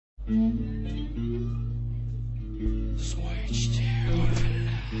Switch to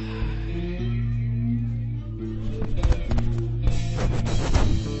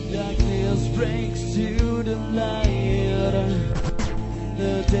darkness breaks to the light.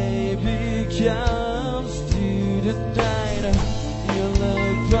 The day becomes to the night. You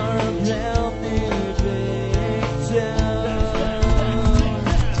look for a brand new victim.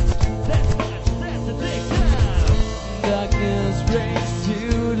 Darkness breaks to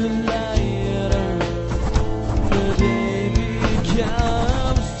the light. The day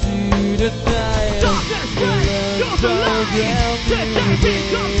becomes to the night. Darkness breaks to the light. The day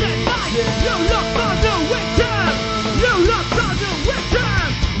becomes the night. You look for the victim. You look for the victim.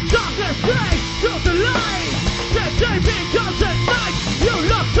 Darkness breaks to the light. The day becomes the night. You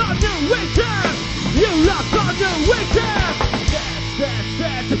look for the victim. You look for the victim.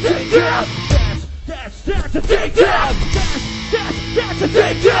 That's addictive. That's addictive. That's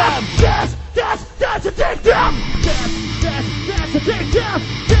addictive. That's addictive. That's addictive.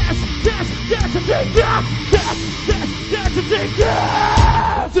 That's addictive. That's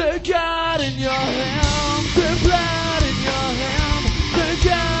addictive. The God in your hand, the blood in your hand, the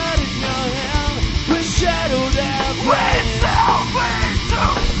God in your hand, the shadow that waits.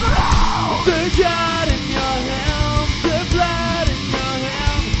 The God in your hand, the blood in your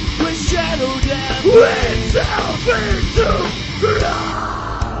hand, the shadow that waits.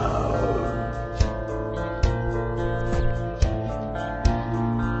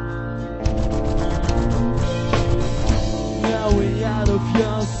 Now we're out of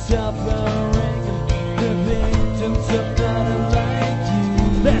your suffering. The victims are not like you.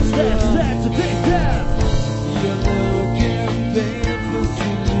 That's addictive. You're looking babe for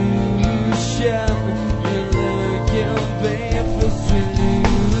solution. You're looking babe for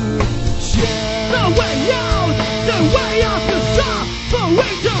solution. The way out to stop. For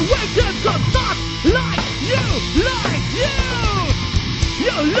the victims are not like you.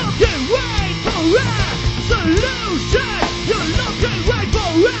 You're looking wait for a solution. You're looking wait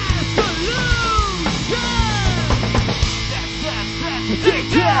for a solution. That's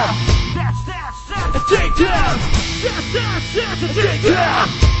addictive. That's addictive. That's addictive.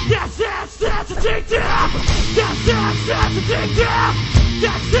 That's addictive. That's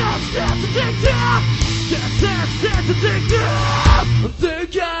addictive. That's addictive. The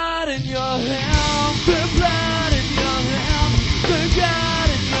God in your hand, the blood in your hand, the God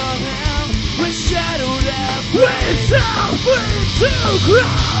in your hand, with shadow that Waits out to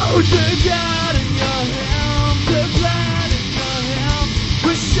grow. The God in your hand, the blood in your hand,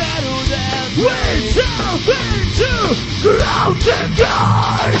 with shadow that Waits out to grow. The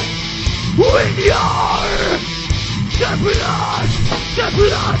God with your the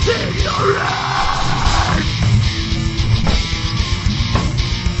blood in your hand.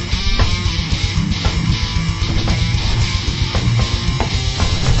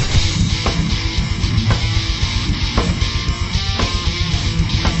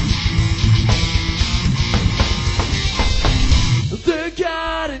 the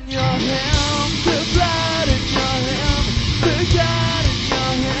God in your hand, the blood in your hand, the God in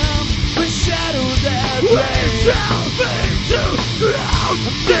your hand, with shadow that Waits out to grow.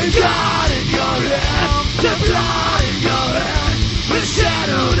 The God in your hand, the blood in your hand, with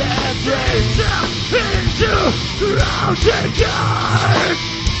shadow that Waits out into ground. The God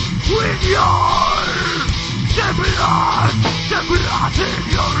with your the blood in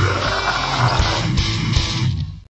your hand.